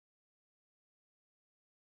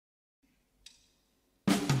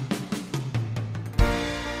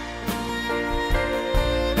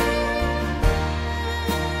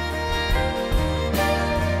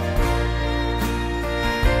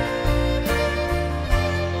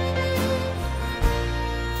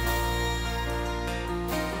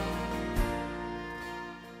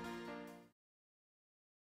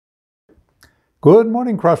Good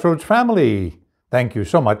morning, Crossroads family. Thank you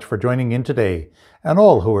so much for joining in today, and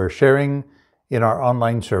all who are sharing in our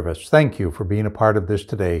online service. Thank you for being a part of this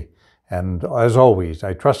today. And as always,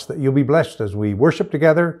 I trust that you'll be blessed as we worship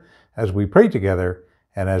together, as we pray together,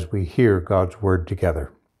 and as we hear God's word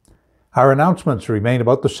together. Our announcements remain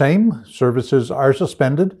about the same. Services are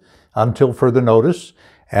suspended until further notice,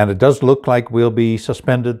 and it does look like we'll be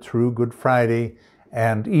suspended through Good Friday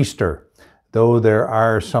and Easter, though there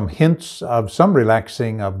are some hints of some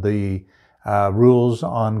relaxing of the rules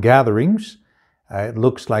on gatherings. It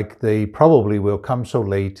looks like they probably will come so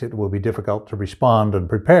late it will be difficult to respond and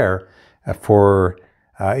prepare for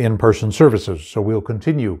in-person services. So we'll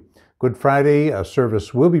continue. Good Friday, a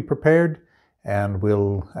service will be prepared, and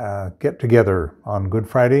we'll get together on Good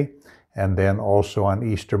Friday and then also on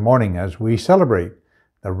Easter morning as we celebrate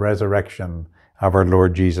the resurrection of our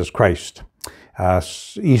Lord Jesus Christ.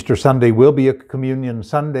 Easter Sunday will be a communion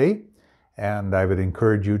Sunday, and I would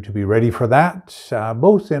encourage you to be ready for that,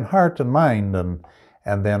 both in heart and mind,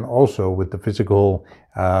 and then also with the physical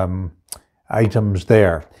items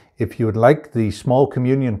there. If you would like the small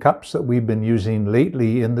communion cups that we've been using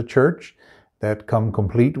lately in the church that come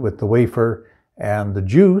complete with the wafer and the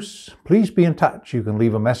juice, please be in touch. You can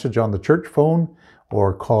leave a message on the church phone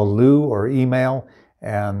or call Lou or email,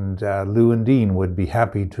 and Lou and Dean would be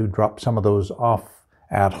happy to drop some of those off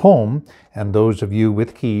at home. And those of you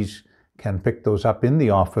with keys can pick those up in the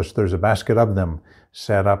office. There's a basket of them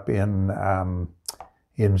set up in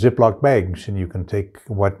Ziploc bags, and you can take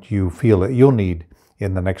what you feel that you'll need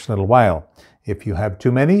in the next little while. If you have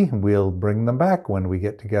too many, we'll bring them back when we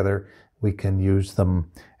get together. We can use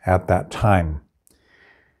them at that time.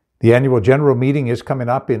 The annual general meeting is coming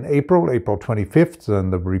up in April 25th,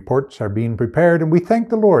 and the reports are being prepared. And we thank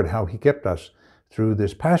the Lord how He kept us through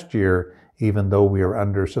this past year, even though we are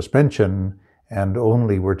under suspension and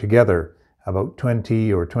only were together about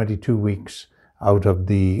 20 or 22 weeks out of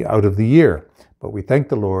the year. But we thank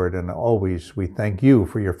the Lord, and always we thank you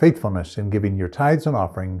for your faithfulness in giving your tithes and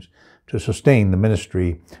offerings to sustain the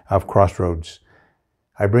ministry of Crossroads.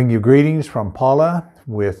 I bring you greetings from Paula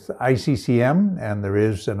with ICCM, and there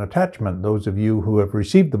is an attachment, those of you who have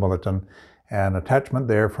received the bulletin, an attachment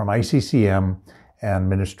there from ICCM, and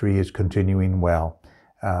ministry is continuing well.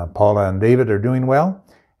 Paula and David are doing well,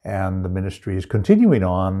 and the ministry is continuing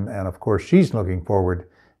on, and of course she's looking forward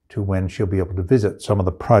to when she'll be able to visit some of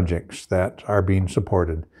the projects that are being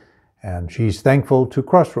supported. And she's thankful to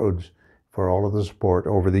Crossroads for all of the support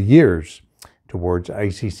over the years towards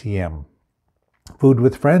ICCM. Food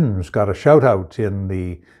with Friends got a shout out in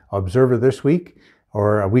the Observer this week,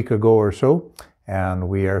 or a week ago or so, and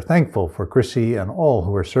we are thankful for Chrissy and all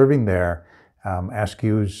who are serving there.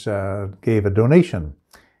 Askews gave a donation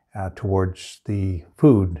towards the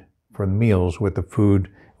food for the meals with the Food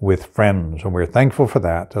with Friends, and we're thankful for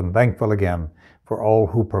that, and thankful again for all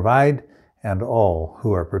who provide and all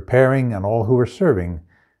who are preparing and all who are serving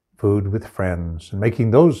Food with Friends, and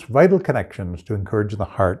making those vital connections to encourage the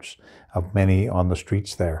hearts of many on the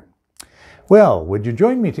streets there. Well, would you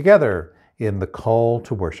join me together in the call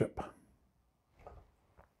to worship?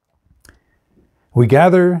 We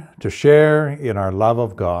gather to share in our love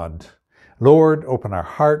of God. Lord, open our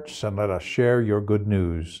hearts and let us share your good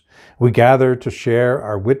news. We gather to share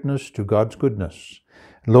our witness to God's goodness.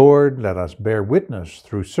 Lord, let us bear witness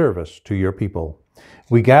through service to your people.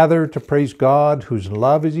 We gather to praise God, whose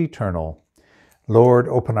love is eternal. Lord,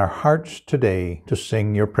 open our hearts today to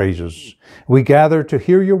sing your praises. We gather to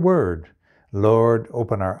hear your word. Lord,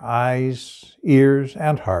 open our eyes, ears,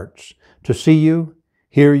 and hearts to see you,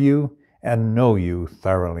 hear you, and know you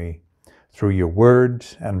thoroughly. Through your word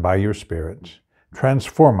and by your Spirit,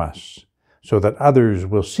 transform us so that others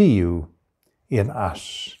will see you in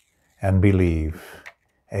us and believe.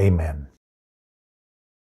 Amen.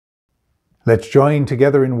 Let's join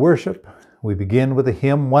together in worship. We begin with the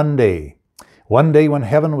hymn, One Day. One day when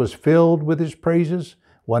heaven was filled with his praises,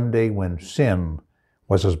 one day when sin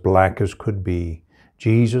was as black as could be,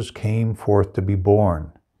 Jesus came forth to be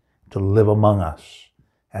born, to live among us,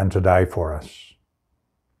 and to die for us.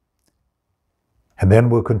 And then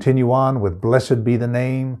we'll continue on with blessed be the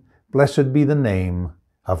name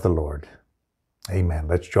of the Lord. Amen.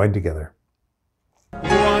 Let's join together.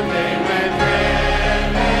 One day when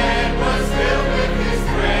heaven was filled with his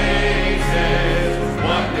praises,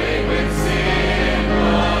 one day when sin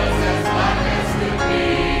was as black as could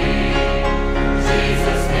be,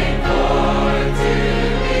 Jesus came forth to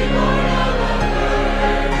be born of a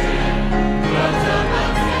virgin, dwelt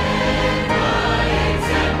among men, by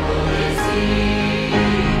example is he,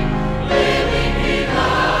 living he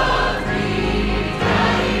loved me,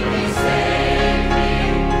 dying he saved me,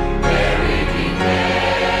 buried he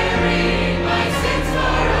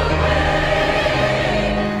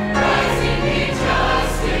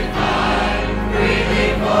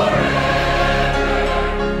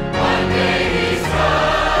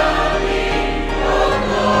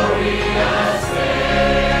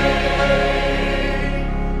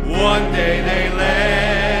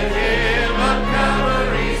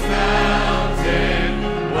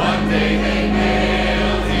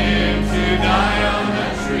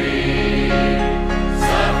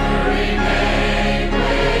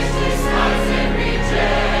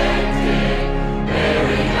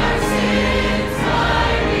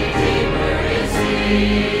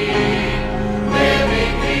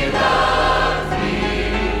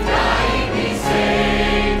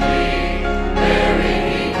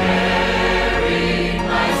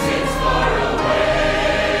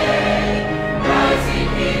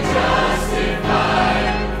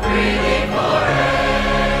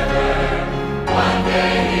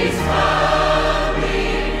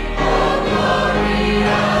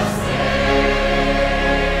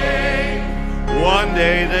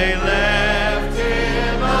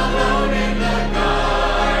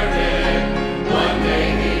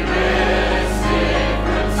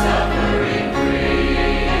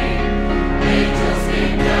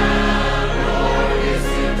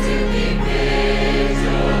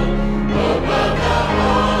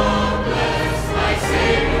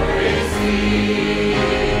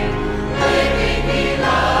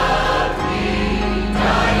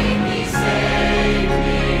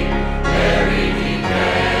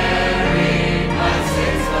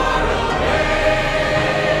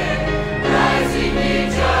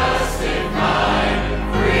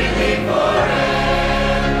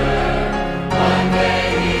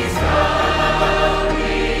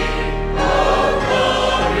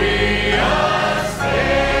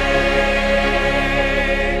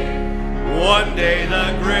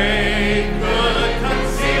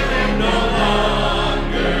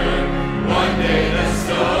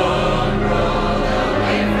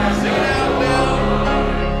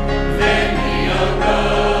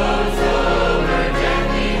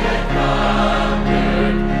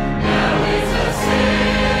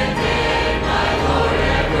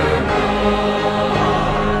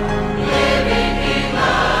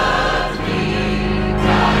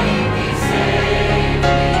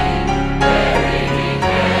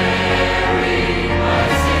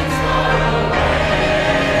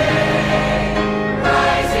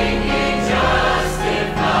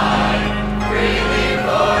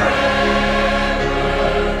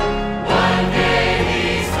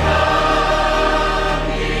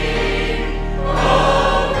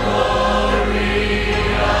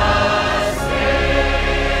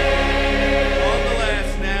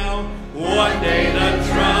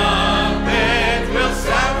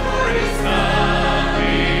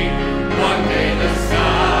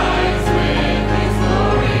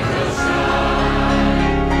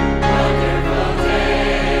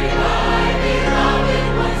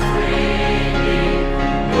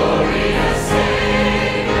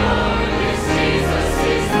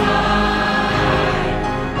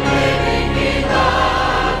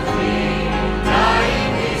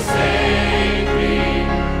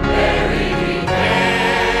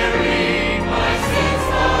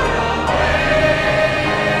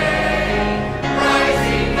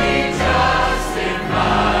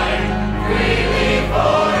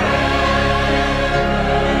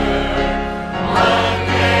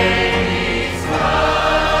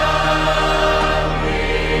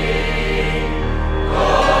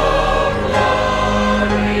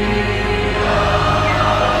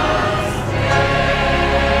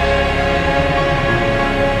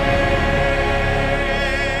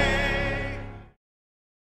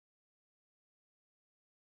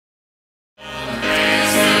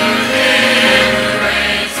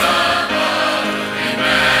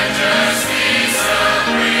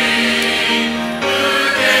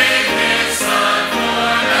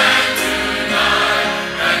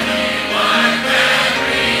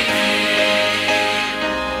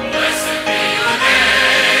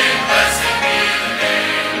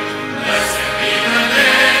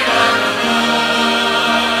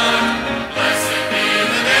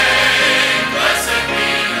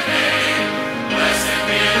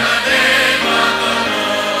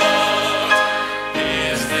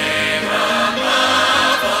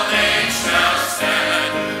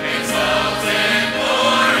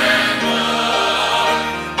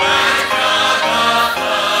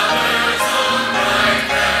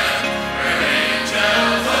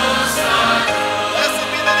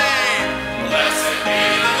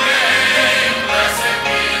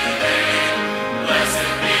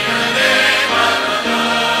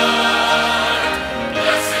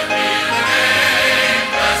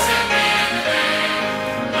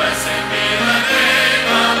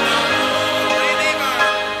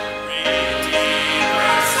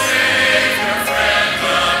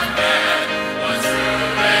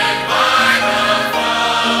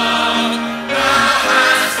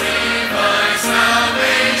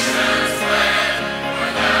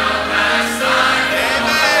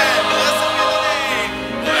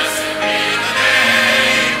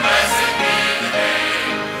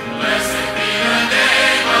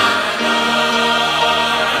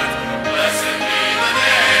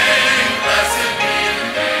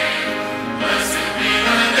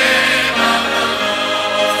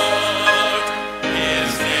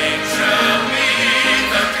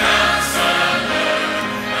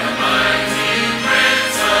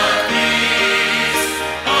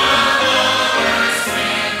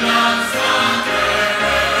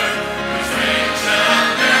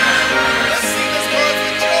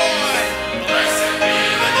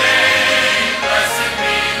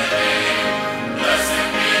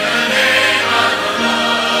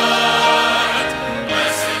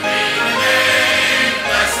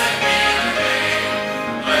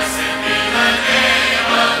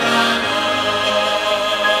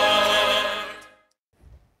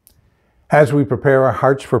As we prepare our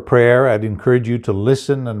hearts for prayer, I'd encourage you to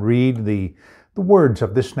listen and read the words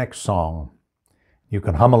of this next song. You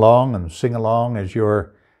can hum along and sing along as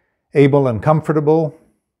you're able and comfortable.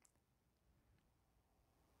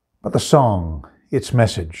 But the song, its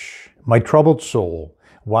message, my troubled soul,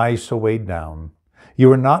 why so weighed down?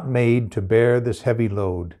 You are not made to bear this heavy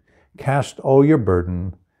load. Cast all your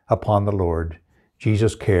burden upon the Lord.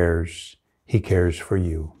 Jesus cares. He cares for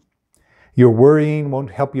you. Your worrying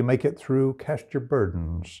won't help you make it through. Cast your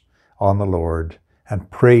burdens on the Lord and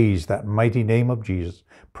praise that mighty name of Jesus.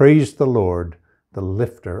 Praise the Lord, the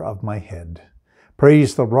lifter of my head.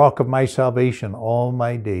 Praise the rock of my salvation. All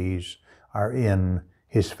my days are in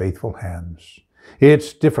his faithful hands.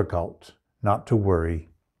 It's difficult not to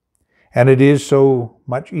worry. And it is so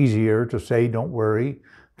much easier to say don't worry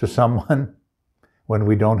to someone when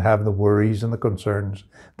we don't have the worries and the concerns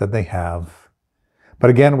that they have. But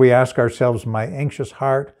again, we ask ourselves, my anxious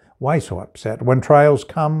heart, why so upset? When trials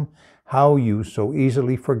come, how you so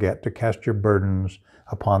easily forget to cast your burdens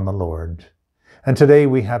upon the Lord. And today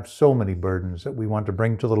we have so many burdens that we want to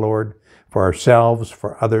bring to the Lord for ourselves,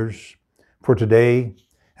 for others, for today,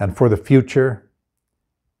 and for the future.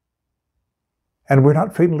 And we're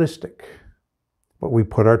not fatalistic, but we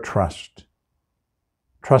put our trust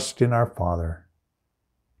in our Father,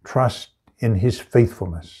 trust in his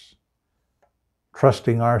faithfulness,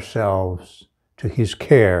 trusting ourselves to his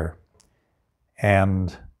care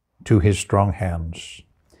and to his strong hands,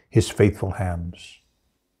 his faithful hands.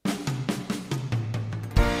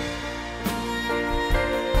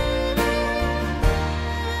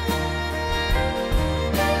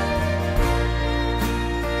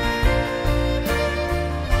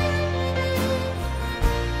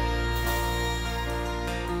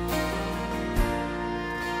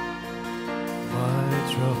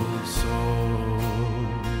 Troubled soul,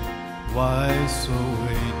 why so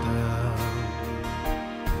weighed down?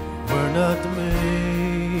 We're not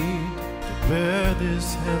made to bear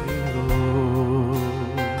this heavy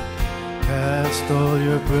load. Cast all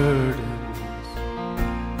your burdens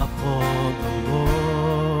upon the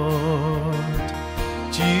Lord.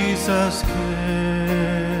 Jesus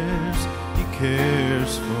cares, he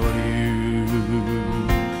cares for you.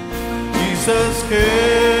 Jesus cares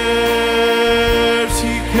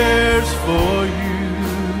for you,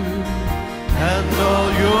 and all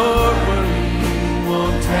your worrying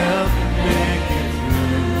won't help you make it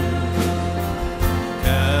through.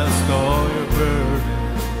 Cast all your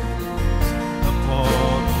burdens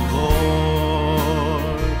upon the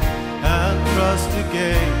Lord, and trust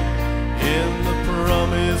again in the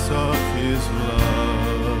promise of his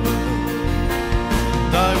love.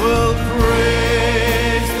 And I will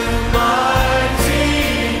praise the mighty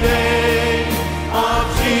name of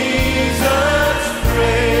Jesus,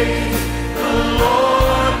 praise the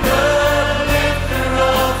Lord, the lifter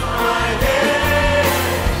of my head.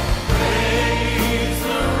 Praise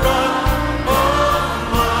the rock of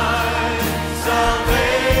my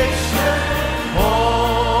salvation.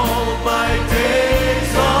 All my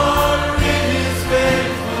days are in his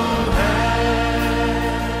faithful hand.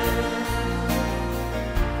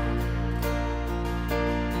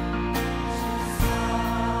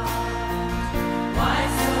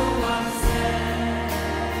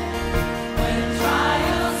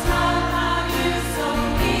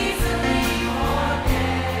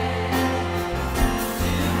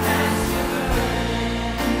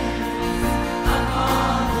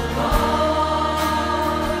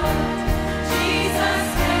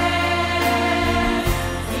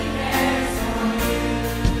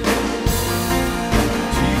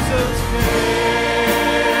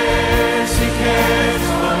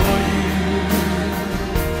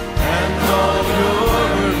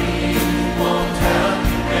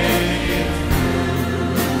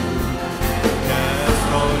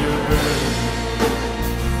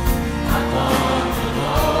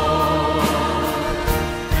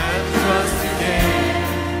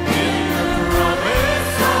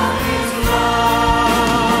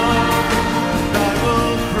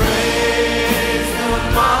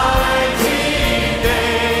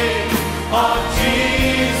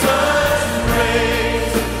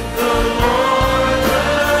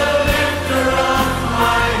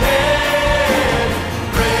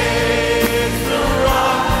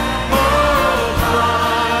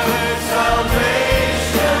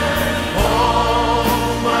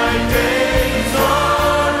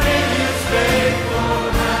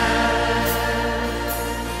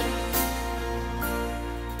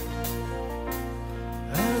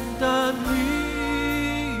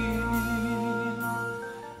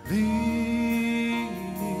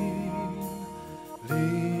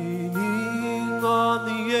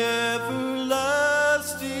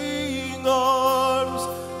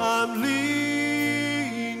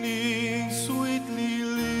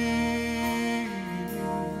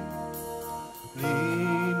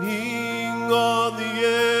 on the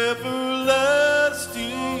everlasting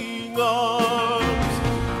arms,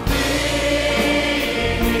 leaning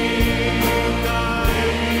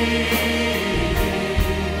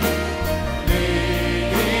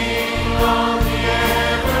on the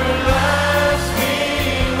everlasting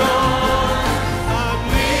arms. I'm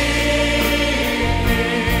leaning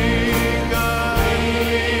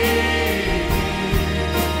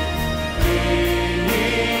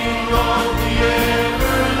on the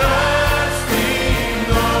everlasting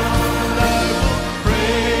arms. I will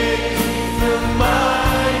praise the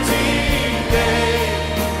mighty name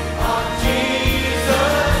of Jesus.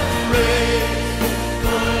 Praise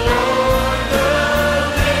the Lord, the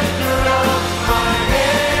lifter of my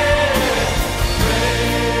head.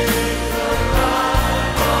 Praise the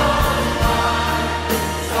rock of my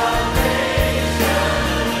salvation.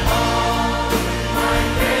 All my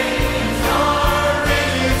days are in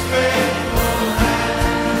His faithful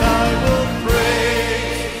hand. I will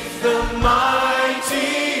praise the mighty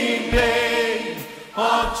name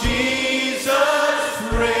of Jesus.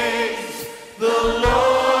 Praise the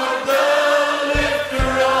Lord, the lifter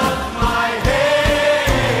of my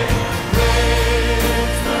head.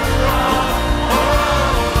 Praise the rock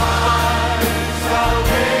of my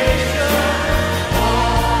salvation.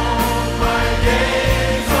 All my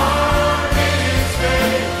days are in His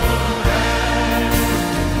faithful hand.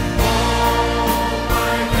 All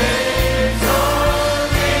my days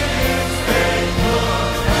are in His faithful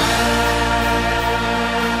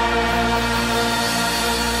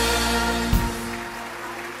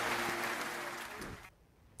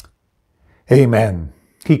Amen.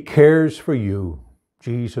 He cares for you.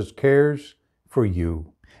 Jesus cares for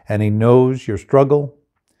you. And He knows your struggle.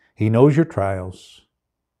 He knows your trials.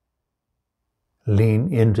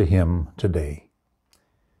 Lean into Him today.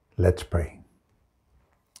 Let's pray.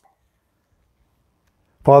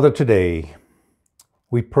 Father, today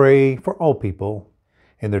we pray for all people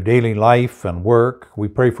in their daily life and work. We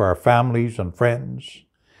pray for our families and friends,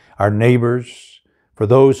 our neighbors, for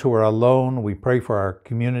those who are alone. We pray for our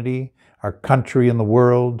community, our country, and the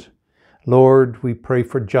world. Lord, we pray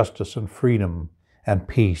for justice and freedom and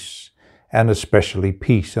peace, and especially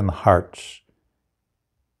peace in the hearts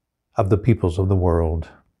of the peoples of the world.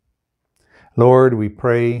 Lord, we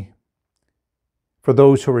pray for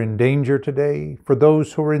those who are in danger today, for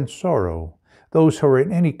those who are in sorrow, those who are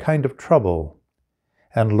in any kind of trouble.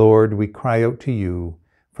 And Lord, we cry out to you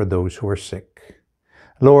for those who are sick.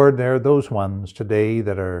 Lord, there are those ones today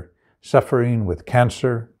that are suffering with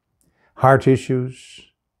cancer, heart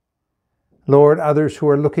issues. Lord, others who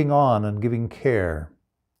are looking on and giving care.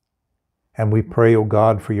 And we pray, O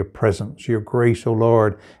God, for your presence, your grace, O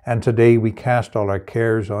Lord. And today we cast all our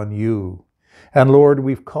cares on you. And Lord,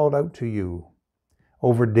 we've called out to you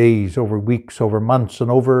over days, over weeks, over months,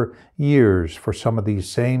 and over years for some of these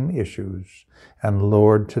same issues. And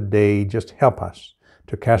Lord, today just help us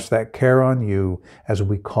to cast that care on you as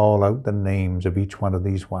we call out the names of each one of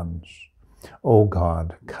these ones. O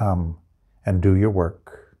God, come and do your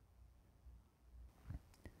work.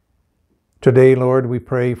 Today, Lord, we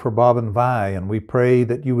pray for Bob and Vi, and we pray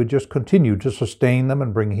that you would just continue to sustain them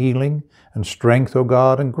and bring healing and strength, O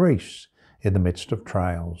God, and grace in the midst of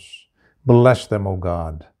trials. Bless them, O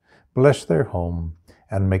God. Bless their home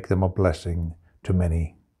and make them a blessing to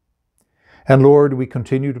many. And Lord, we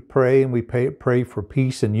continue to pray, and we pray for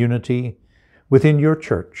peace and unity within your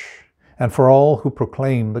church and for all who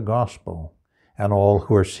proclaim the gospel and all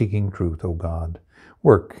who are seeking truth, O God.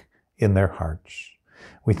 Work in their hearts.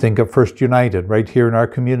 We think of First United right here in our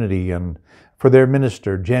community and for their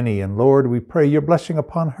minister, Jenny. And Lord, we pray your blessing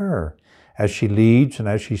upon her as she leads and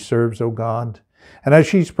as she serves, O God. And as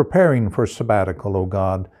she's preparing for sabbatical, O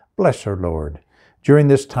God, bless her, Lord. During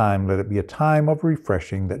this time, let it be a time of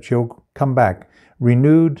refreshing, that she'll come back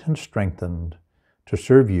renewed and strengthened to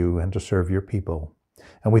serve you and to serve your people.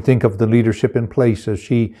 And we think of the leadership in place as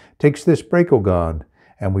she takes this break, O God,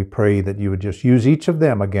 and we pray that you would just use each of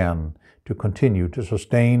them again to continue to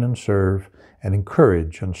sustain and serve and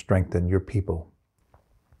encourage and strengthen your people.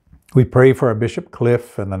 We pray for our Bishop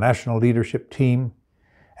Cliff and the national leadership team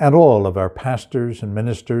and all of our pastors and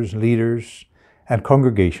ministers, leaders, and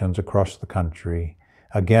congregations across the country.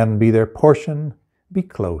 Again, be their portion, be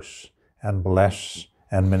close, and bless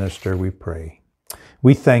and minister, we pray.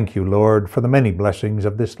 We thank you, Lord, for the many blessings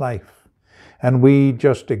of this life. And we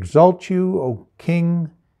just exalt you, O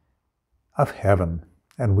King of heaven,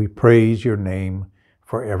 and we praise your name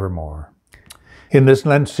forevermore. In this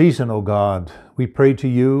Lent season, O God, we pray to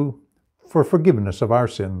you for forgiveness of our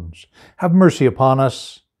sins. Have mercy upon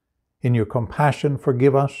us. In your compassion,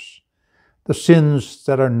 forgive us. the sins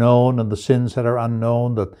that are known and the sins that are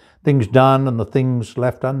unknown, the things done and the things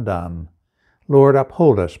left undone. Lord,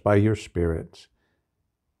 uphold us by your Spirit,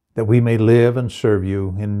 that we may live and serve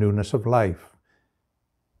you in newness of life,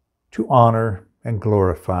 to honor and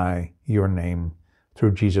glorify your name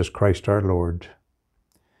through Jesus Christ our Lord.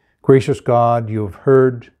 Gracious God, you have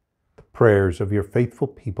heard the prayers of your faithful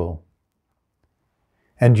people,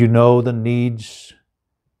 and you know the needs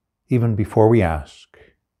even before we ask.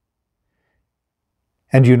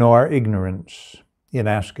 And you know our ignorance in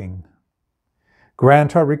asking.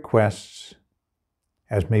 Grant our requests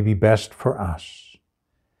as may be best for us.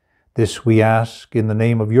 This we ask in the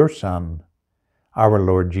name of your Son, our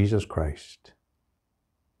Lord Jesus Christ.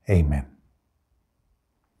 Amen.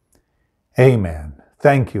 Amen.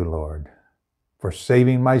 Thank you, Lord, for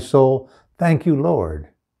saving my soul. Thank you, Lord,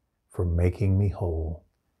 for making me whole.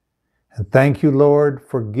 And thank you, Lord,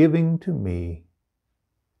 for giving to me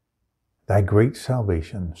thy great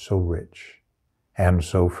salvation, so rich and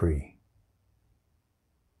so free.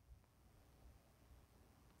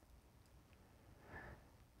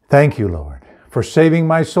 Thank you, Lord, for saving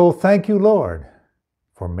my soul. Thank you, Lord,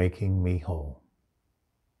 for making me whole.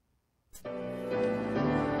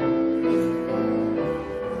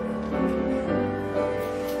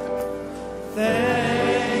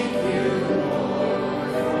 Thank you,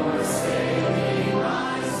 Lord, for saving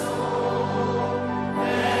my soul.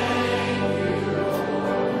 Thank you, Lord,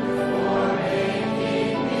 for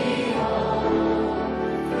making me whole.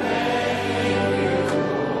 Thank you,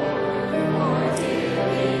 Lord, for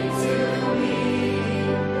giving to me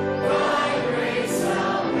thy great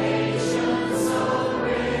salvation, so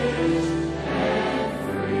rich and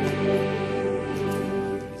free.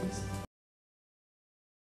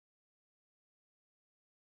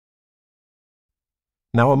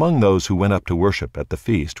 Now among those who went up to worship at the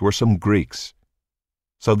feast were some Greeks.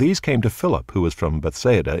 So these came to Philip, who was from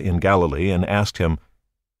Bethsaida in Galilee, and asked him,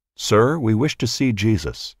 "Sir, we wish to see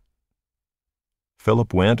Jesus."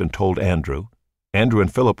 Philip went and told Andrew. Andrew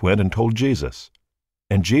and Philip went and told Jesus.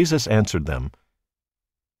 And Jesus answered them,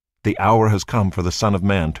 "The hour has come for the Son of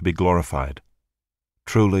Man to be glorified.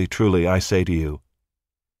 Truly, truly, I say to you,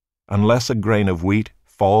 unless a grain of wheat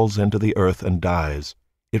falls into the earth and dies,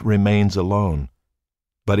 it remains alone.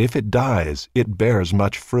 But if it dies, it bears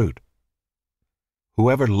much fruit.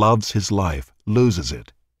 Whoever loves his life loses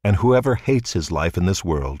it, and whoever hates his life in this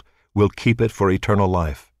world will keep it for eternal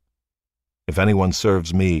life. If anyone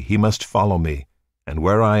serves me, he must follow me, and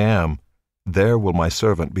where I am, there will my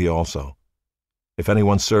servant be also. If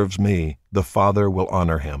anyone serves me, the Father will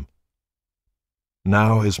honor him.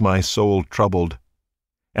 Now is my soul troubled,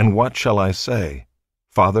 and what shall I say?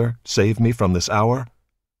 Father, save me from this hour?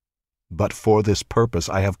 But for this purpose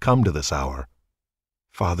I have come to this hour.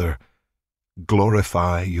 Father,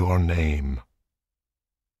 glorify your name."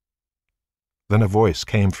 Then a voice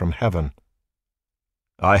came from heaven,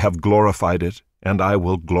 "I have glorified it, and I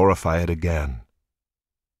will glorify it again."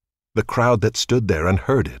 The crowd that stood there and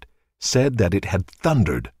heard it said that it had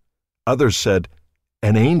thundered. Others said,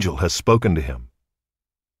 "An angel has spoken to him."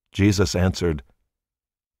 Jesus answered,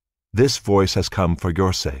 "This voice has come for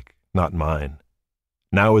your sake, not mine.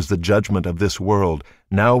 Now is the judgment of this world.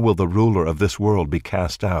 Now will the ruler of this world be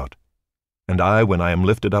cast out. And I, when I am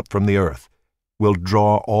lifted up from the earth, will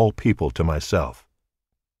draw all people to myself."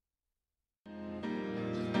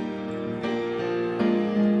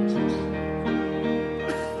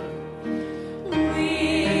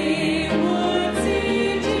 We would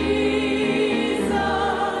see Jesus,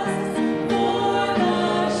 for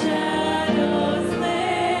the shadows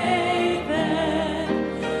lay there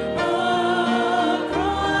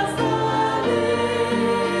across the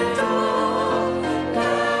little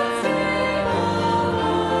casting of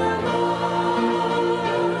our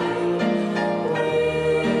light.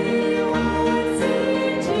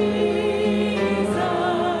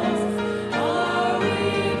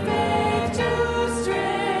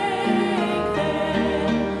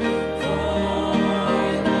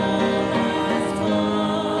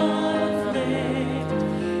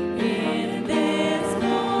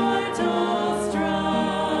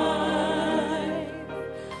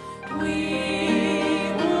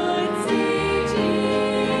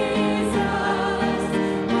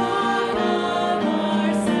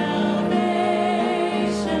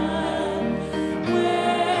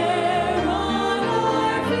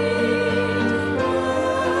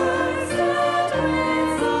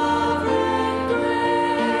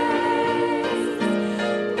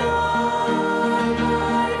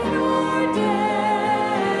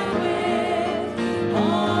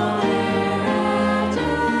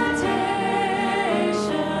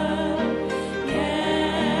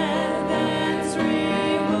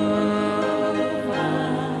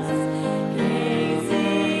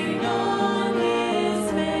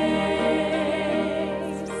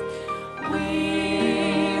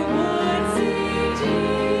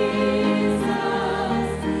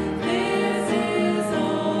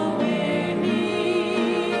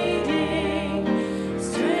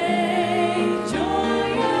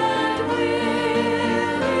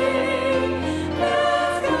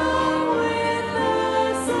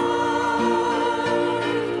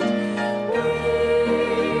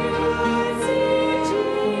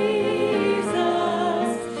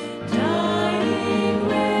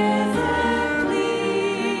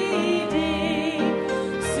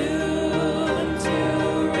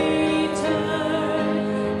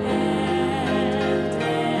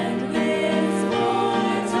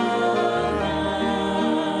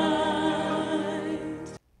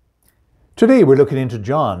 Today we're looking into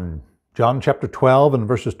John chapter 12 and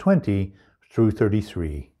verses 20 through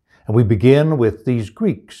 33. And we begin with these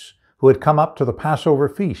Greeks who had come up to the Passover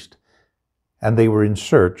feast, and they were in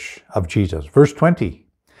search of Jesus. Verse 20.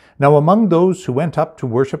 Now among those who went up to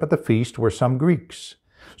worship at the feast were some Greeks.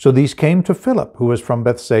 So these came to Philip, who was from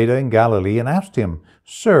Bethsaida in Galilee, and asked him,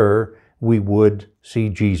 Sir, we would see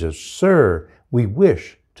Jesus. Sir, we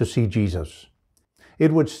wish to see Jesus.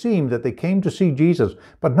 It would seem that they came to see Jesus,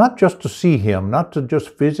 but not just to see him, not to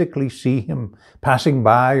just physically see him passing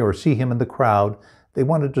by or see him in the crowd. They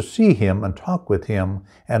wanted to see him and talk with him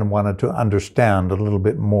and wanted to understand a little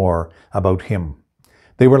bit more about him.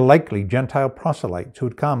 They were likely Gentile proselytes who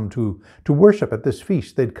had come to worship at this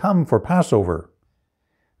feast. They'd come for Passover.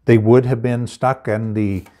 They would have been stuck in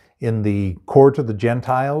the court of the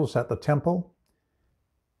Gentiles at the temple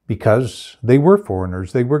because they were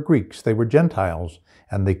foreigners, they were Greeks, they were Gentiles,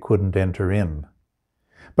 and they couldn't enter in.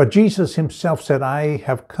 But Jesus himself said, I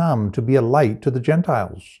have come to be a light to the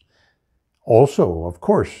Gentiles. Also, of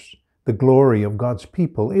course, the glory of God's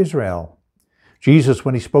people, Israel. Jesus,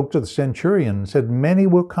 when he spoke to the centurion, said, Many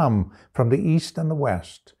will come from the east and the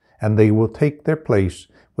west, and they will take their place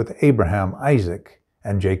with Abraham, Isaac,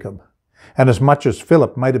 and Jacob. And as much as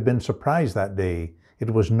Philip might have been surprised that day,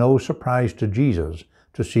 it was no surprise to Jesus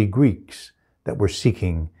to see Greeks that were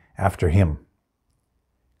seeking after him.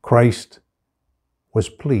 Christ was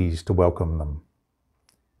pleased to welcome them.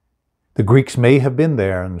 The Greeks may have been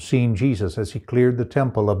there and seen Jesus as he cleared the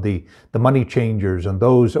temple of the money changers and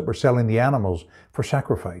those that were selling the animals for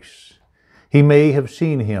sacrifice. He may have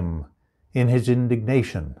seen him in his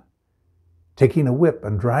indignation, taking a whip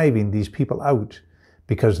and driving these people out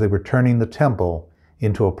because they were turning the temple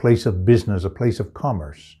into a place of business, a place of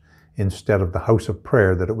commerce, instead of the house of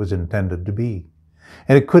prayer that it was intended to be.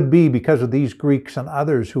 And it could be because of these Greeks and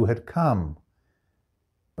others who had come,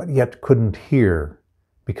 but yet couldn't hear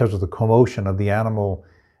because of the commotion of the animals,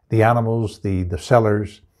 the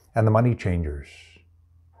sellers, and the money changers.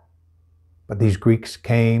 But these Greeks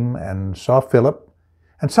came and saw Philip,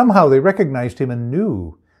 and somehow they recognized him and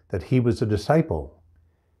knew that he was a disciple.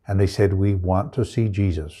 And they said, we want to see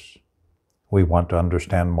Jesus. We want to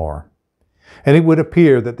understand more. And it would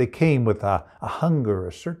appear that they came with a hunger,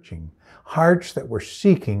 a searching, hearts that were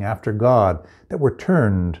seeking after God, that were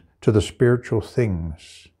turned to the spiritual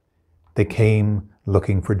things. They came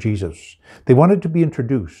looking for Jesus. They wanted to be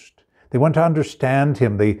introduced. They wanted to understand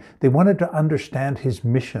him. They wanted to understand his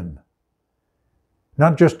mission.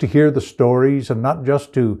 Not just to hear the stories and not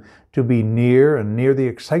just to be near the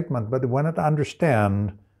excitement, but they wanted to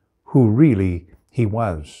understand who really he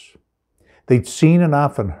was. They'd seen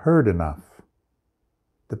enough and heard enough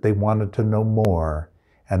that they wanted to know more.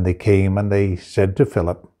 And they came and they said to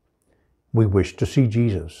Philip, we wish to see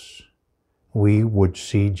Jesus. We would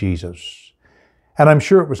see Jesus. And I'm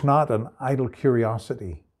sure it was not an idle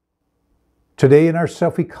curiosity. Today in our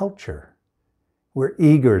selfie culture, we're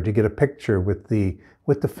eager to get a picture with the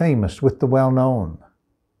famous, with the well-known.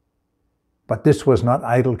 But this was not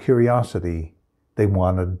idle curiosity. They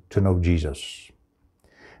wanted to know Jesus.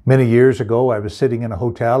 Many years ago, I was sitting in a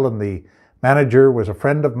hotel and the manager was a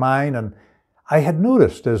friend of mine, and I had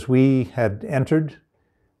noticed as we had entered,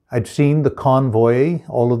 I'd seen the convoy,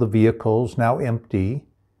 all of the vehicles now empty,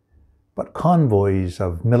 but convoys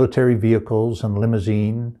of military vehicles and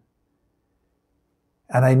limousine.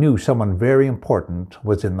 And I knew someone very important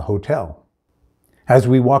was in the hotel. As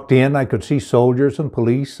we walked in, I could see soldiers and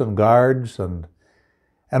police and guards and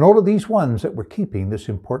all of these ones that were keeping this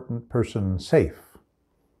important person safe.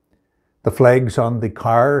 The flags on the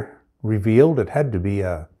car revealed it had to be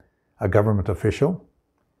a government official.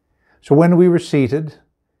 So when we were seated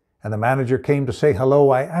and the manager came to say hello,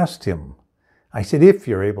 I asked him, I said, if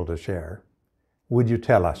you're able to share, would you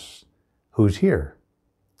tell us who's here?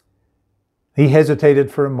 He hesitated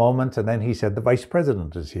for a moment and then he said, the vice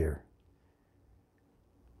president is here.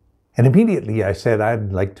 And immediately I said,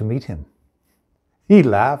 I'd like to meet him. He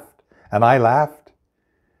laughed and I laughed.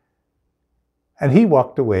 And he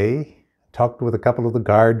walked away, talked with a couple of the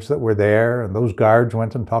guards that were there, and those guards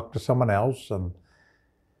went and talked to someone else, and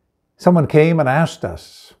someone came and asked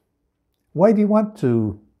us, why do you want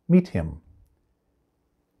to meet him?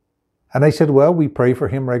 And I said, well, we pray for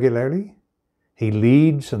him regularly. He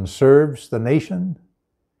leads and serves the nation,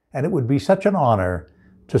 and it would be such an honor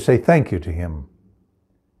to say thank you to him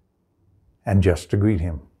and just to greet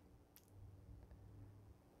him.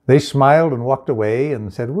 They smiled and walked away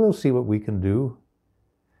and said, we'll see what we can do.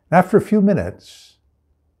 After a few minutes,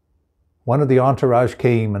 one of the entourage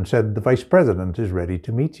came and said, the vice president is ready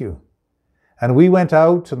to meet you. And we went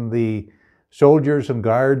out and the Soldiers and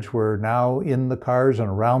guards were now in the cars and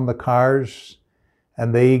around the cars,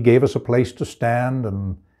 and they gave us a place to stand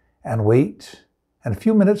and wait. And a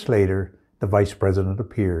few minutes later, the Vice President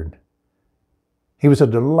appeared. He was a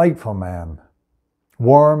delightful man,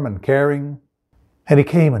 warm and caring, and he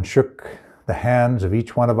came and shook the hands of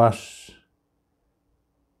each one of us,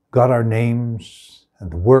 got our names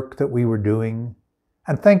and the work that we were doing,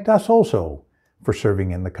 and thanked us also for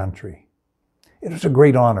serving in the country. It was a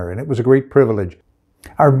great honor and it was a great privilege.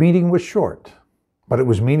 Our meeting was short, but it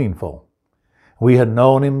was meaningful. We had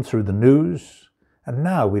known him through the news, and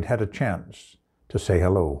now we'd had a chance to say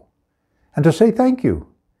hello and to say thank you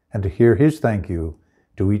and to hear his thank you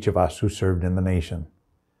to each of us who served in the nation.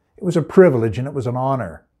 It was a privilege and it was an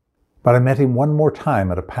honor. But I met him one more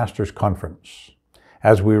time at a pastor's conference.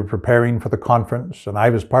 As we were preparing for the conference and I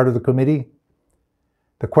was part of the committee,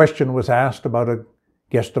 the question was asked about a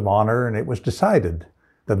guest of honor, and it was decided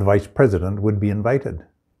that the Vice President would be invited.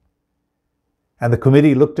 And the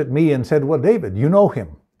committee looked at me and said, "Well, David, you know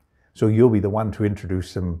him, so you'll be the one to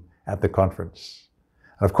introduce him at the conference."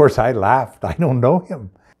 And of course I laughed. I don't know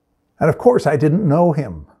him. And of course I didn't know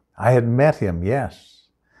him. I had met him, yes.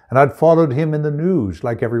 And I'd followed him in the news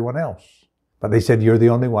like everyone else. But they said, "You're the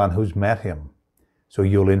only one who's met him, so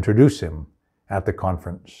you'll introduce him at the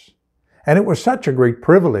conference." And it was such a great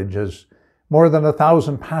privilege, as more than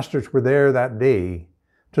 1,000 pastors were there that day,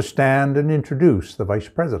 to stand and introduce the Vice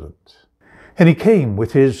President. And he came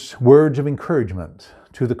with his words of encouragement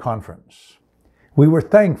to the conference. We were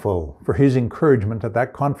thankful for his encouragement at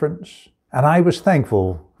that conference, and I was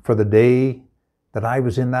thankful for the day that I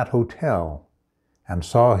was in that hotel and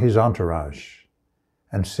saw his entourage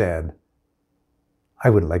and said, "I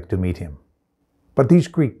would like to meet him." But these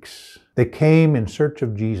Greeks, they came in search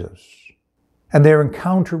of Jesus. And their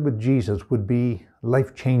encounter with Jesus would be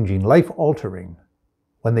life-changing, life-altering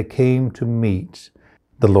when they came to meet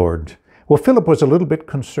the Lord. Well, Philip was a little bit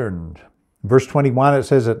concerned. Verse 21, it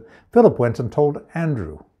says that Philip went and told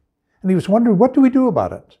Andrew. And he was wondering, what do we do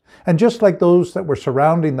about it? And just like those that were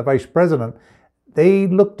surrounding the Vice President, they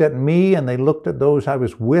looked at me and they looked at those I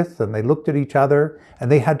was with and they looked at each other and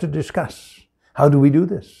they had to discuss. How do we do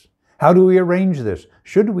this? How do we arrange this?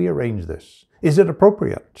 Should we arrange this? Is it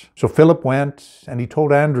appropriate? So Philip went and he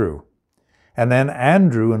told Andrew. And then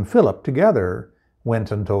Andrew and Philip together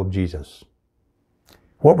went and told Jesus.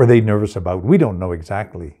 What were they nervous about? We don't know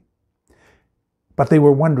exactly. But they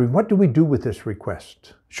were wondering, what do we do with this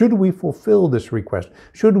request? Should we fulfill this request?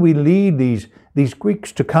 Should we lead these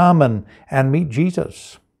Greeks to come and meet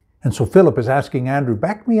Jesus? And so Philip is asking Andrew,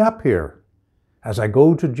 back me up here as I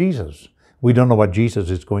go to Jesus. We don't know what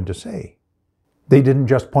Jesus is going to say. They didn't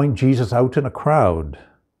just point Jesus out in a crowd.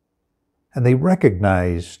 And they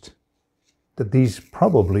recognized that these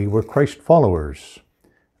probably were Christ followers,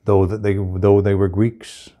 though they were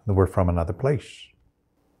Greeks, they were from another place.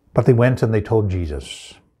 But they went and they told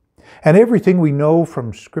Jesus. And everything we know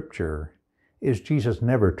from Scripture is Jesus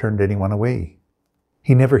never turned anyone away.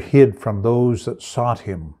 He never hid from those that sought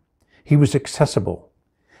him. He was accessible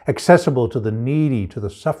to the needy, to the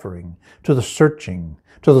suffering, to the searching,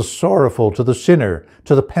 to the sorrowful, to the sinner,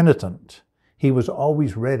 to the penitent. He was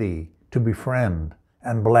always ready to befriend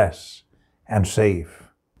and bless and save.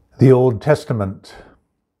 The Old Testament,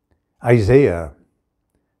 Isaiah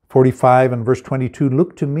 45 and verse 22,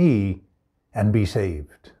 look to me and be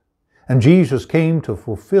saved. And Jesus came to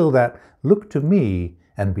fulfill that, look to me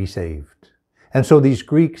and be saved. And so these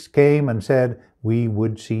Greeks came and said, we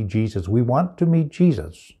would see Jesus. We want to meet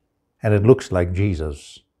Jesus. And it looks like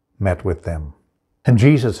Jesus met with them. And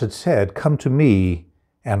Jesus had said, come to me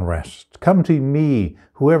and rest. Come to me,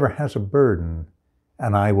 whoever has a burden,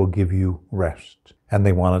 and I will give you rest. And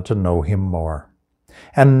they wanted to know him more.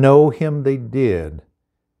 And know him they did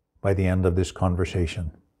by the end of this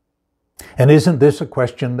conversation. And isn't this a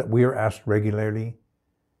question that we are asked regularly?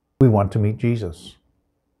 We want to meet Jesus.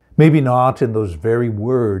 Maybe not in those very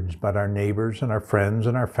words, but our neighbors and our friends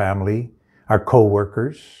and our family, our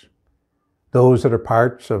co-workers, those that are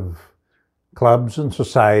parts of clubs and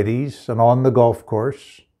societies and on the golf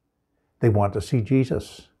course, they want to see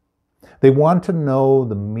Jesus. They want to know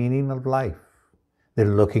the meaning of life. They're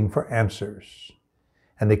looking for answers,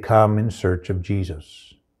 and they come in search of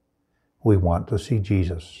Jesus. We want to see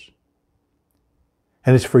Jesus.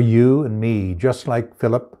 And it's for you and me, just like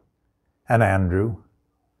Philip and Andrew,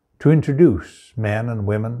 to introduce men and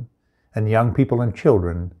women and young people and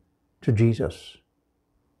children to Jesus.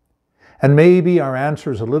 And maybe our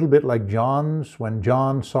answer is a little bit like John's, when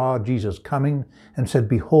John saw Jesus coming and said,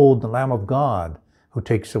 behold, the Lamb of God who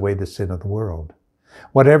takes away the sin of the world.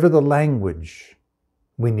 Whatever the language,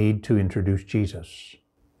 we need to introduce Jesus.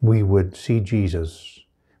 we would see Jesus.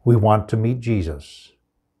 We want to meet Jesus.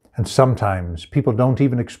 And sometimes people don't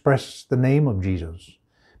even express the name of Jesus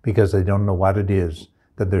because they don't know what it is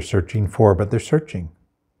that they're searching for, but they're searching.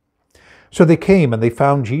 So they came and they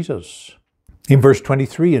found Jesus. In verse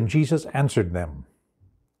 23, and Jesus answered them.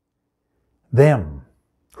 Them.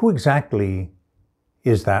 Who exactly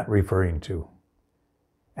is that referring to?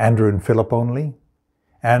 Andrew and Philip only?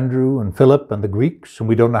 Andrew and Philip and the Greeks, and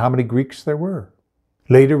we don't know how many Greeks there were.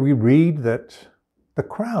 Later we read that the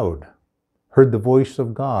crowd heard the voice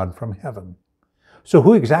of God from heaven. So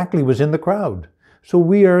who exactly was in the crowd? So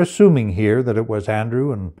we are assuming here that it was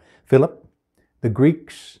Andrew and Philip, the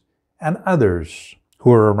Greeks, and others who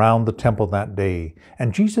were around the temple that day.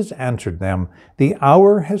 And Jesus answered them, the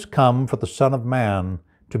hour has come for the Son of Man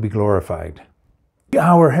to be glorified. The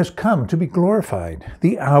hour has come to be glorified.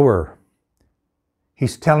 The hour.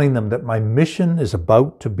 He's telling them that my mission is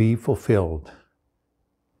about to be fulfilled.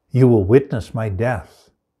 You will witness my death,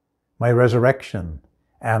 my resurrection,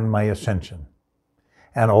 and my ascension.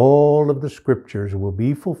 And all of the scriptures will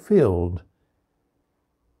be fulfilled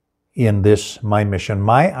in this, my mission.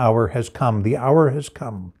 My hour has come. The hour has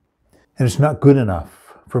come. And it's not good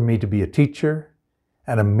enough for me to be a teacher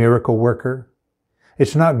and a miracle worker.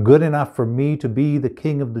 It's not good enough for me to be the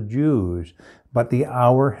King of the Jews, but the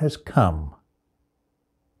hour has come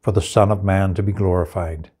for the Son of Man to be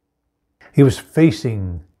glorified. He was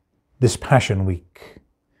facing this Passion Week,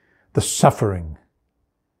 the suffering.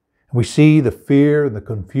 We see the fear and the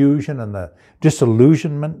confusion and the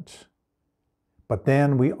disillusionment, but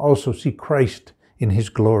then we also see Christ in his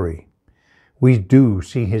glory. We do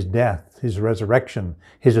see his death, his resurrection,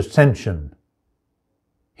 his ascension,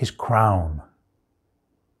 his crown,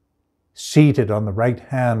 seated on the right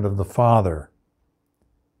hand of the Father.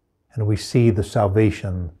 And we see the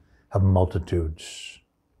salvation of multitudes.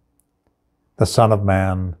 The Son of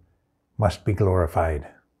Man must be glorified.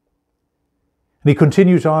 And he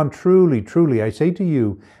continues on, truly, truly, I say to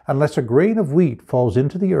you, unless a grain of wheat falls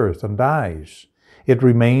into the earth and dies, it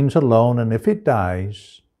remains alone, and if it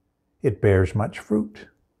dies, it bears much fruit.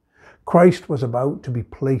 Christ was about to be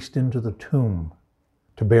placed into the tomb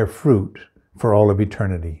to bear fruit for all of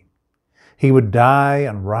eternity. He would die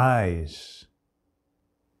and rise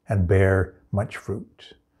and bear much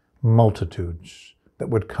fruit, multitudes that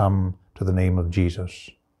would come to the name of Jesus.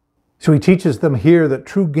 So he teaches them here that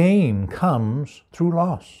true gain comes through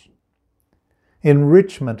loss.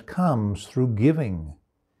 Enrichment comes through giving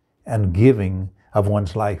and giving of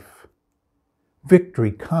one's life.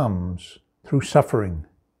 Victory comes through suffering.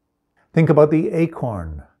 Think about the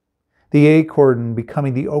acorn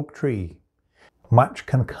becoming the oak tree. Much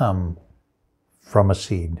can come from a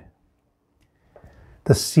seed.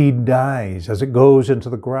 The seed dies as it goes into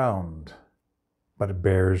the ground, but it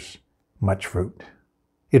bears much fruit.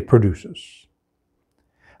 It produces.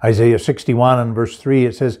 Isaiah 61 and verse 3,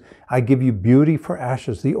 it says, I give you beauty for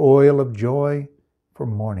ashes, the oil of joy for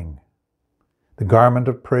mourning, the garment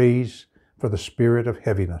of praise for the spirit of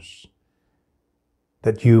heaviness,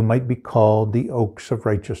 that you might be called the oaks of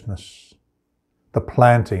righteousness, the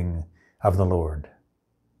planting of the Lord.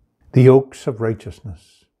 The oaks of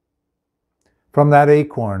righteousness. From that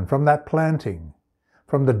acorn, from that planting,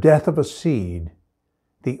 from the death of a seed,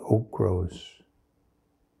 the oak grows.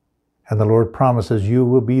 And the Lord promises you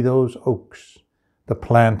will be those oaks, the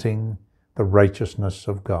planting, the righteousness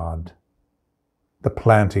of God, the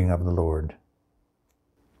planting of the Lord.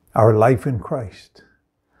 Our life in Christ,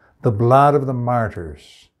 the blood of the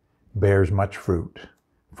martyrs, bears much fruit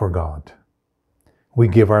for God. We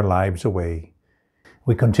give our lives away.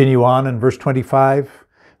 We continue on in verse 25,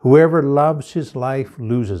 whoever loves his life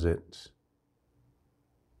loses it,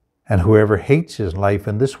 and whoever hates his life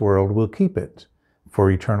in this world will keep it for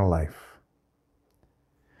eternal life.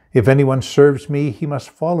 If anyone serves me, he must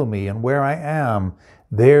follow me, and where I am,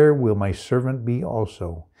 there will my servant be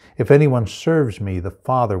also. If anyone serves me, the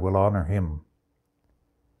Father will honor him.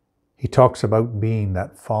 He talks about being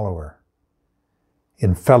that follower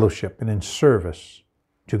in fellowship and in service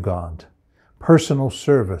to God. Personal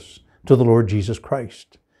service to the Lord Jesus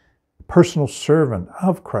Christ. Personal servant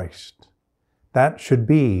of Christ. That should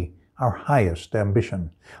be our highest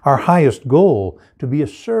ambition, our highest goal, to be a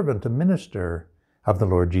servant, a minister of the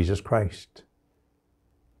Lord Jesus Christ.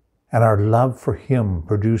 And our love for him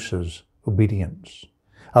produces obedience,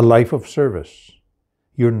 a life of service.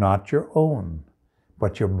 You're not your own,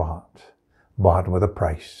 but you're bought with a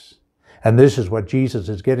price. And this is what Jesus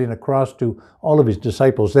is getting across to all of his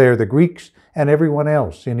disciples there, the Greeks and everyone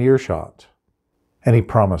else in earshot. And he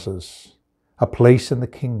promises a place in the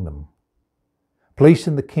kingdom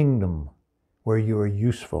where you are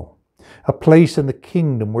useful, a place in the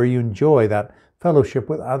kingdom where you enjoy that fellowship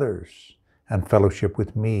with others and fellowship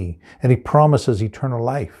with me. And he promises eternal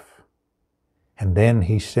life. And then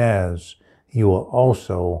he says, you will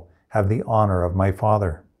also have the honor of my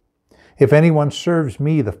Father. If anyone serves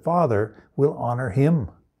me, the Father will honor him.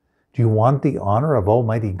 Do you want the honor of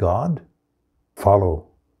Almighty God? Follow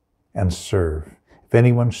and serve. If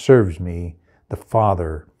anyone serves me, the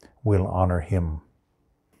Father will honor him.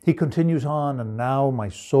 He continues on, and now my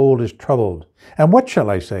soul is troubled. And what shall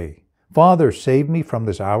I say? Father, save me from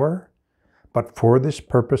this hour. But for this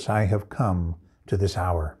purpose I have come to this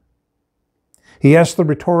hour. He asks the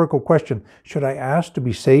rhetorical question, should I ask to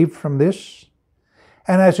be saved from this?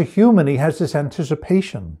 And as a human, he has this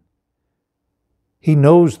anticipation. He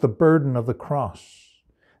knows the burden of the cross,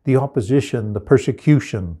 the opposition, the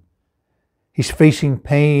persecution. He's facing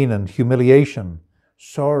pain and humiliation,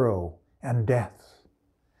 sorrow and death.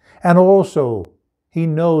 And also, he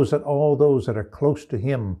knows that all those that are close to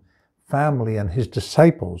him, family and his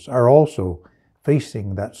disciples, are also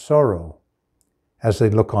facing that sorrow as they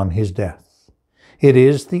look on his death. It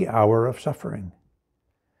is the hour of suffering,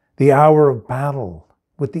 the hour of battle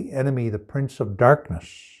with the enemy, the prince of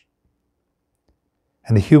darkness.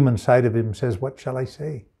 And the human side of him says, what shall I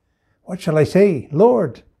say? What shall I say?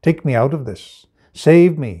 Lord, take me out of this.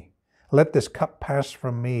 Save me. Let this cup pass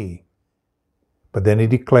from me. But then he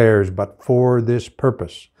declares, but for this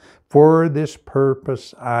purpose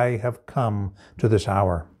I have come to this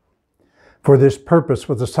hour. For this purpose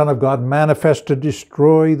was the Son of God manifest to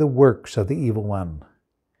destroy the works of the evil one.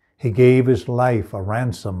 He gave his life a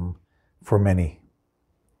ransom for many.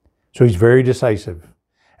 So he's very decisive.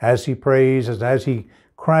 As he prays, as he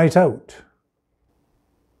cries out,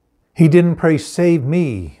 he didn't pray, save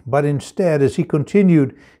me, but instead, as he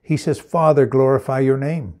continued, he says, Father, glorify your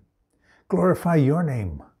name. Glorify your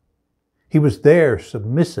name. He was there,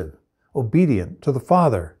 submissive, obedient to the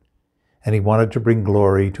Father, and he wanted to bring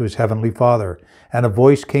glory to his heavenly Father. And a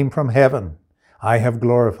voice came from heaven, I have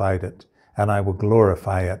glorified it, and I will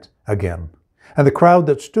glorify it again. And the crowd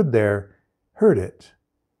that stood there heard it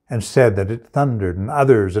and said that it thundered, and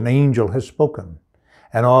others, an angel has spoken.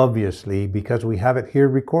 And obviously, because we have it here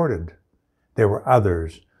recorded, there were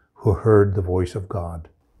others who heard the voice of God.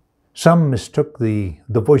 Some mistook the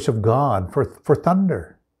voice of God for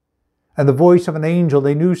thunder. And the voice of an angel,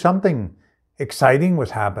 they knew something exciting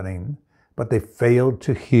was happening, but they failed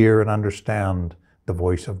to hear and understand the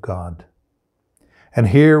voice of God. And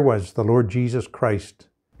here was the Lord Jesus Christ.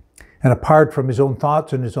 And apart from his own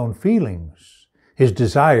thoughts and his own feelings, his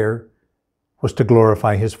desire was to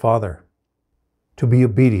glorify his Father, to be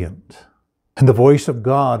obedient. And the voice of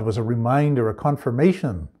God was a reminder, a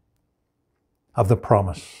confirmation of the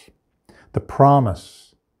promise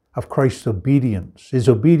of Christ's obedience, his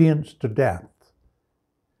obedience to death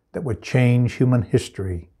that would change human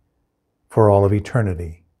history for all of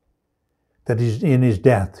eternity. That in his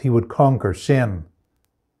death he would conquer sin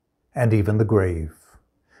and even the grave,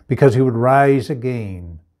 because he would rise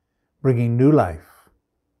again, bringing new life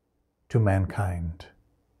to mankind.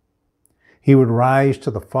 He would rise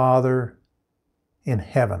to the Father in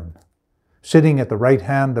heaven, sitting at the right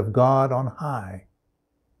hand of God on high,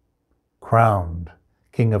 crowned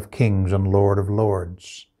King of Kings and Lord of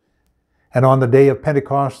Lords. And on the day of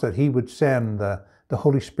Pentecost that he would send the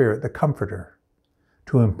Holy Spirit, the Comforter,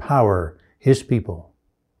 to empower his people,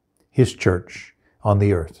 his church on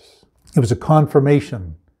the earth. It was a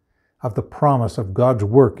confirmation of the promise of God's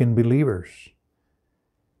work in believers.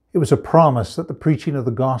 It was a promise that the preaching of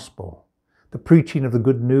the gospel, the preaching of the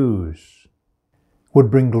good news,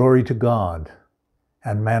 would bring glory to God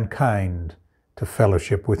and mankind to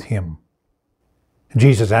fellowship with him.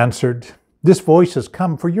 Jesus answered, this voice has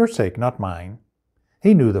come for your sake, not mine.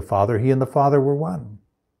 He knew the Father. He and the Father were one.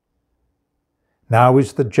 Now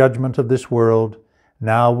is the judgment of this world.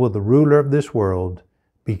 Now will the ruler of this world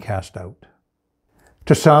be cast out.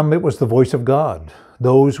 To some, it was the voice of God,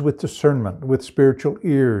 those with discernment, with spiritual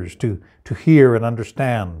ears to hear and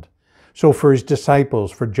understand. So for his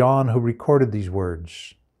disciples, for John who recorded these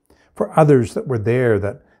words, for others that were there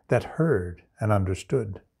that heard and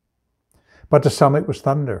understood. But to some it was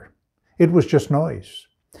thunder. It was just noise.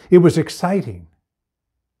 It was exciting,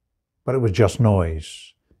 but it was just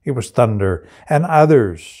noise. It was thunder. And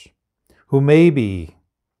others who maybe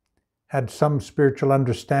had some spiritual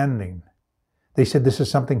understanding, they said this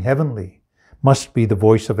is something heavenly, must be the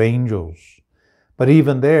voice of angels. But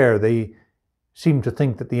even there, they seemed to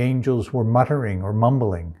think that the angels were muttering or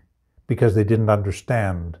mumbling because they didn't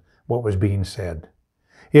understand what was being said.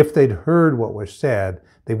 If they'd heard what was said,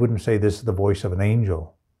 they wouldn't say this is the voice of an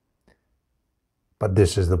angel, but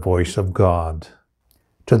this is the voice of God.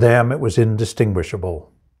 To them it was indistinguishable,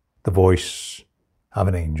 the voice of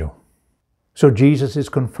an angel. So Jesus is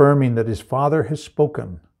confirming that his Father has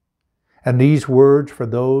spoken. And these words, for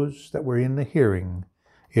those that were in the hearing,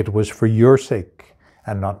 it was for your sake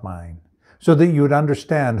and not mine, so that you would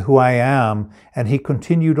understand who I am. And he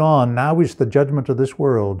continued on, now is the judgment of this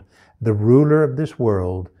world. The ruler of this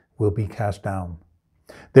world will be cast down.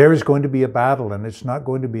 There is going to be a battle, and it's not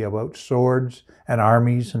going to be about swords and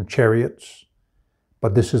armies and chariots,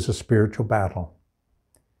 but this is a spiritual battle.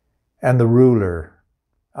 And the ruler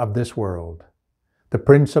of this world, the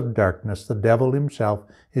prince of darkness, the devil himself,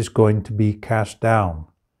 is going to be cast down,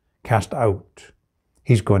 cast out.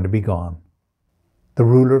 He's going to be gone. The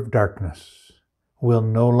ruler of darkness will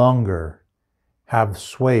no longer have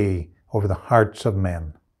sway over the hearts of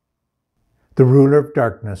men. The ruler of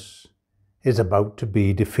darkness is about to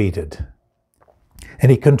be defeated. And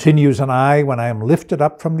he continues, and I, when I am lifted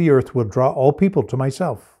up from the earth, will draw all people to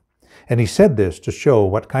myself. And he said this to show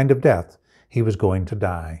what kind of death he was going to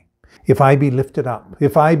die. If I be lifted up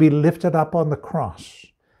on the cross,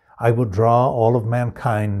 I will draw all of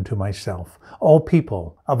mankind to myself. All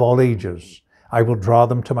people of all ages, I will draw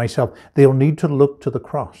them to myself. They'll need to look to the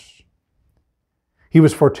cross. He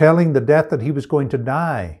was foretelling the death that he was going to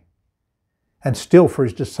die. And still, for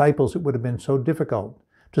his disciples, it would have been so difficult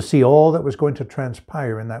to see all that was going to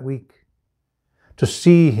transpire in that week, to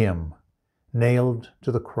see him nailed to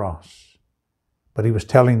the cross. But he was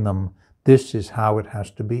telling them, this is how it has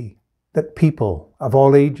to be. That people of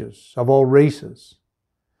all ages, of all races,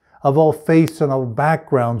 of all faiths and all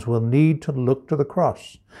backgrounds will need to look to the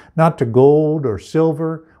cross, not to gold or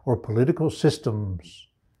silver or political systems,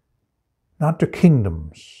 not to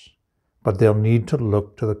kingdoms, but they'll need to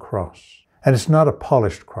look to the cross. And it's not a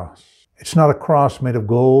polished cross. It's not a cross made of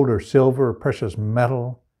gold or silver or precious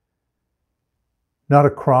metal, not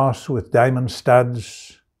a cross with diamond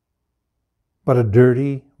studs, but a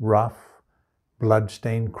dirty, rough,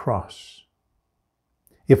 blood-stained cross.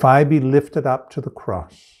 If I be lifted up to the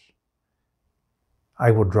cross,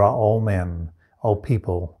 I will draw all men, all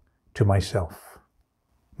people to myself.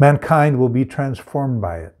 Mankind will be transformed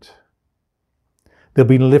by it. They'll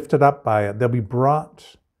be lifted up by it. They'll be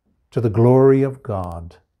brought to the glory of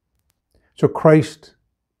God. So Christ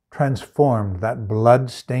transformed that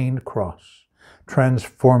blood-stained cross,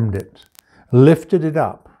 transformed it, lifted it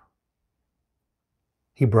up.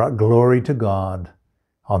 He brought glory to God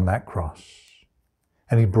on that cross,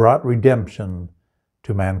 and he brought redemption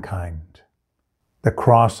to mankind. The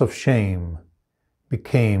cross of shame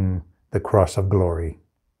became the cross of glory.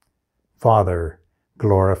 Father,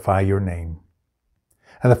 glorify your name.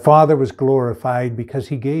 And the Father was glorified because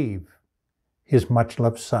he gave his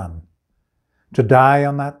much-loved Son to die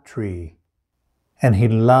on that tree. And he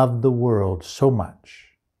loved the world so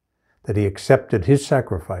much that he accepted his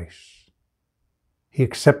sacrifice. He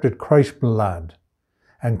accepted Christ's blood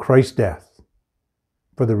and Christ's death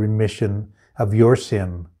for the remission of your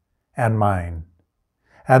sin and mine,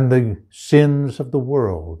 and the sins of the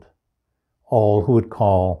world, all who would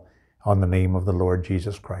call on the name of the Lord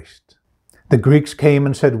Jesus Christ. The Greeks came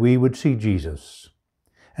and said, we would see Jesus.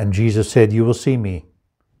 And Jesus said, you will see me,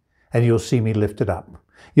 and you'll see me lifted up.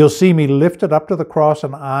 You'll see me lifted up to the cross,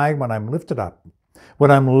 and I, when I'm lifted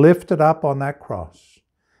up on that cross,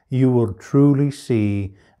 you will truly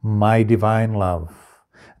see my divine love,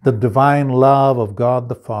 the divine love of God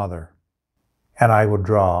the Father, and I will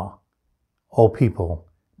draw all people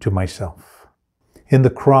to myself. In the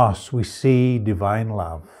cross, we see divine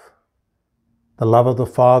love, the love of the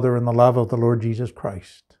Father and the love of the Lord Jesus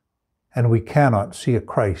Christ. And we cannot see a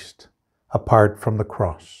Christ apart from the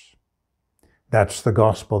cross. That's the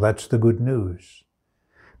gospel, that's the good news,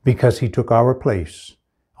 because he took our place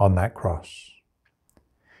on that cross.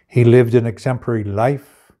 He lived an exemplary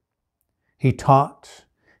life. He taught.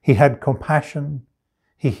 He had compassion.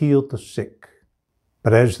 He healed the sick.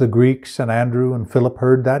 But as the Greeks and Andrew and Philip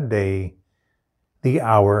heard that day, the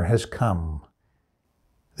hour has come.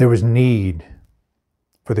 There was need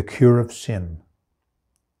for the cure of sin.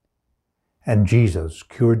 And Jesus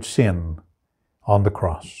cured sin on the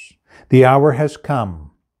cross. The hour has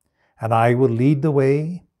come, and I will lead the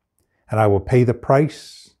way, and I will pay the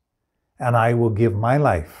price, and I will give my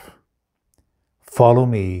life. Follow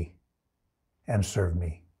me and serve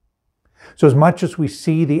me. So as much as we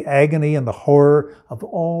see the agony and the horror of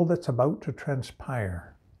all that's about to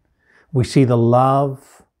transpire, we see the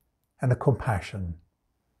love and the compassion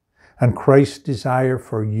and Christ's desire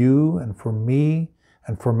for you and for me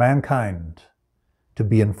and for mankind to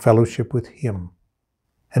be in fellowship with him.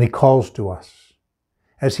 And he calls to us,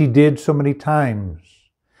 as he did so many times,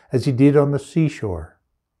 as he did on the seashore,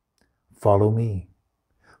 follow me.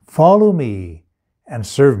 Follow me and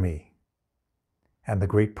serve me. And the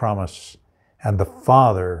great promise, and the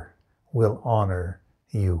Father will honor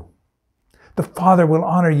you. The Father will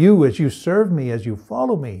honor you as you serve me, as you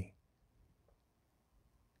follow me.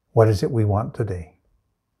 What is it we want today?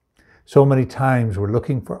 So many times we're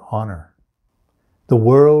looking for honor. The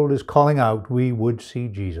world is calling out, we would see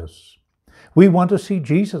Jesus. We want to see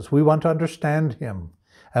Jesus. We want to understand him.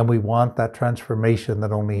 And we want that transformation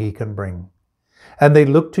that only he can bring. And they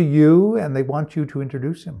look to you and they want you to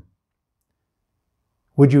introduce him.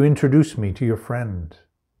 Would you introduce me to your friend?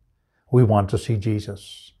 We want to see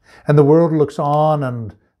Jesus. And the world looks on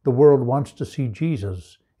and the world wants to see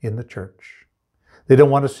Jesus in the church. They don't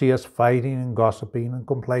want to see us fighting and gossiping and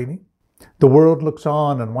complaining. The world looks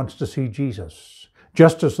on and wants to see Jesus.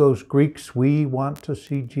 Just as those Greeks, we want to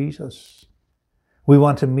see Jesus. We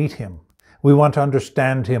want to meet him. We want to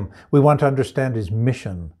understand him. We want to understand his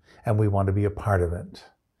mission, and we want to be a part of it.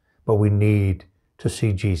 But we need to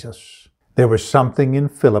see Jesus. There was something in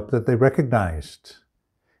Philip that they recognized.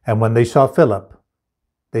 And when they saw Philip,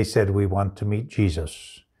 they said, we want to meet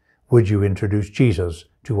Jesus. Would you introduce Jesus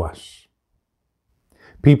to us?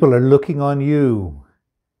 People are looking on you.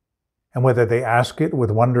 And whether they ask it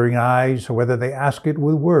with wondering eyes or whether they ask it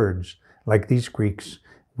with words, like these Greeks,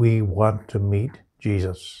 we want to meet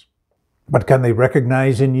Jesus. But can they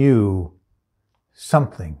recognize in you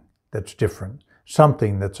something that's different,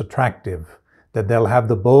 something that's attractive, that they'll have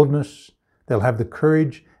the boldness, they'll have the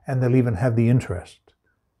courage, and they'll even have the interest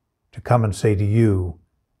to come and say to you,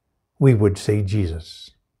 we would see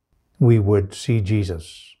Jesus. We would see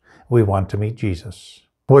Jesus. We want to meet Jesus.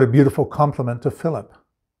 What a beautiful compliment to Philip.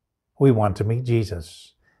 We want to meet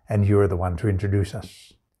Jesus, and you're the one to introduce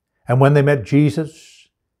us. And when they met Jesus,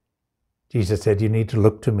 Jesus said, you need to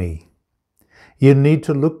look to me. You need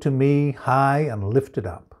to look to me high and lifted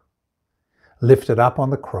up. Lifted up on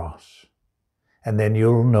the cross. And then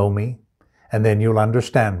you'll know me, and then you'll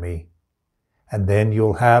understand me, and then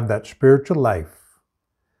you'll have that spiritual life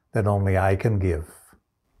that only I can give.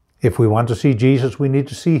 If we want to see Jesus, we need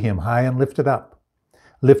to see him high and lifted up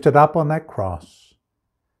on that cross,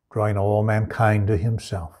 drawing all mankind to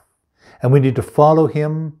himself. And we need to follow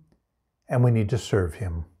him, and we need to serve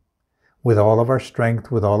him with all of our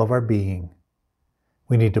strength, with all of our being.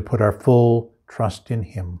 We need to put our full trust in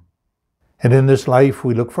him. And in this life,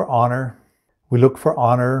 we look for honor. We look for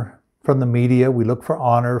honor from the media. We look for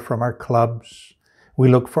honor from our clubs. We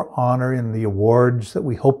look for honor in the awards that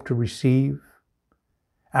we hope to receive,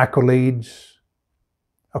 accolades,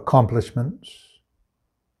 accomplishments.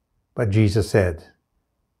 But Jesus said,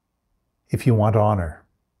 if you want honor,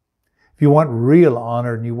 if you want real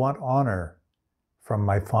honor and you want honor from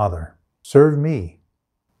my Father, serve me,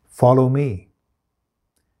 follow me,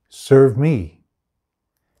 serve me,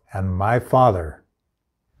 and my Father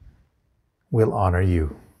will honor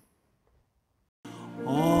you.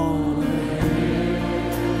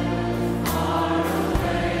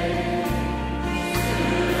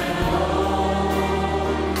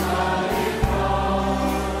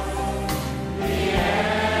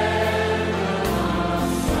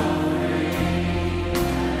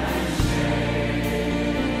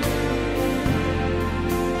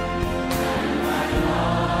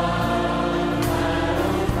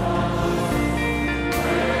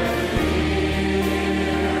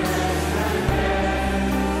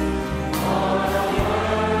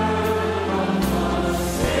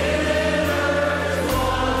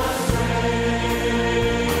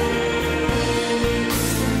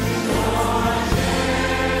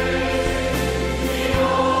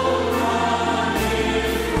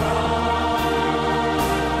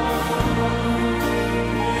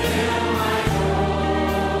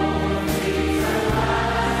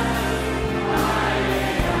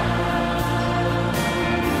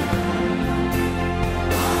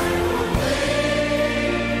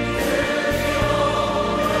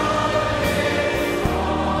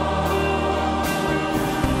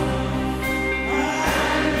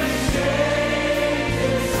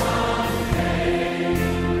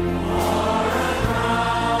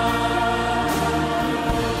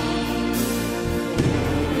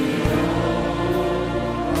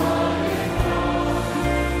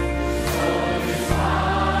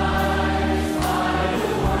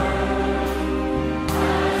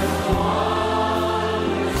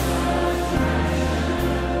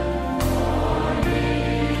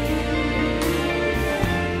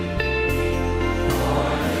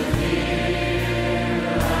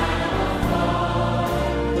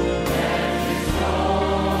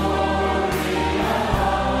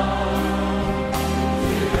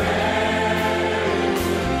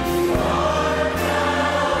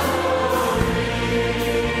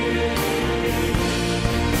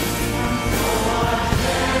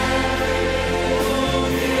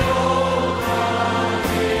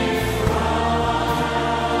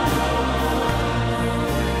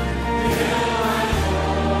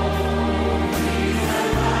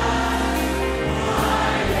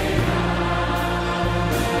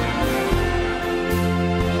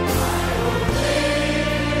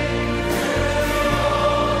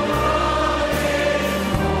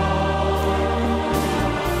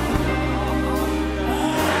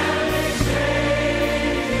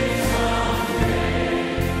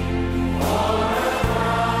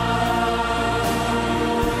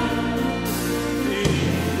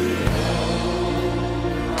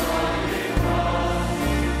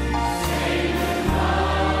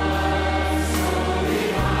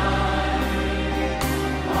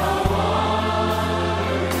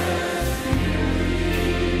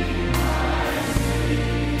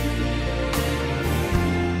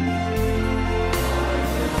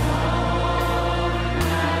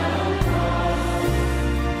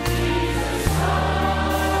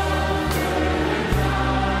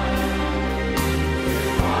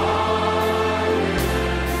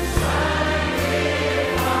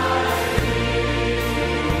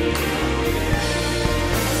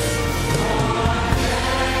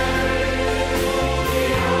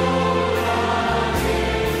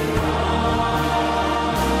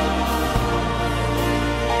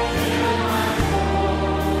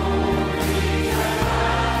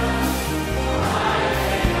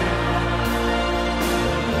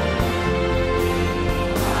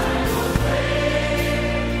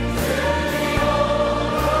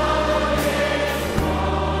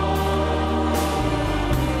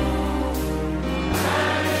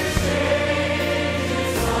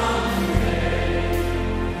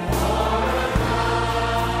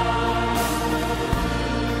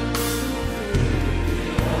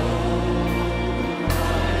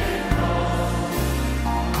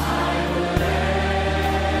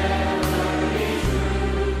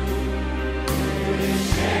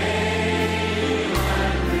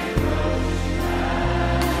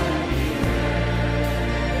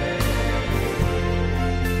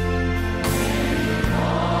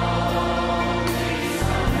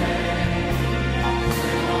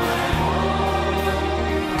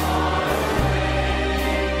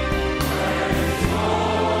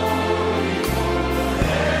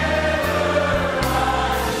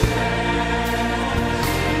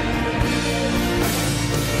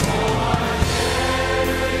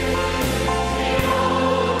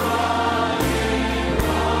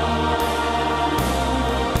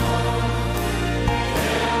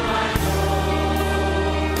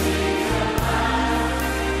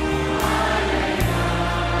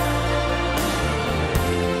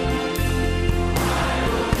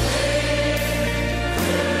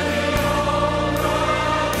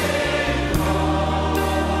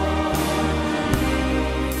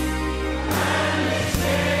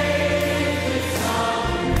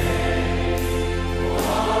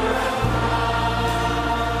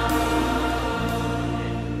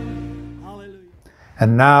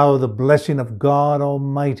 And now the blessing of God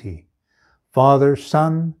Almighty, Father,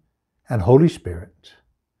 Son, and Holy Spirit,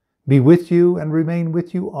 be with you and remain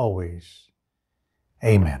with you always.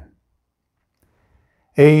 Amen.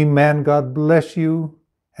 Amen. God bless you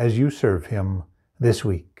as you serve Him this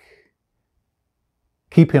week.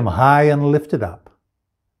 Keep Him high and lifted up,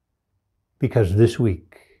 because this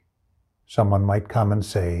week someone might come and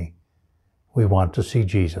say, we want to see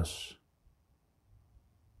Jesus.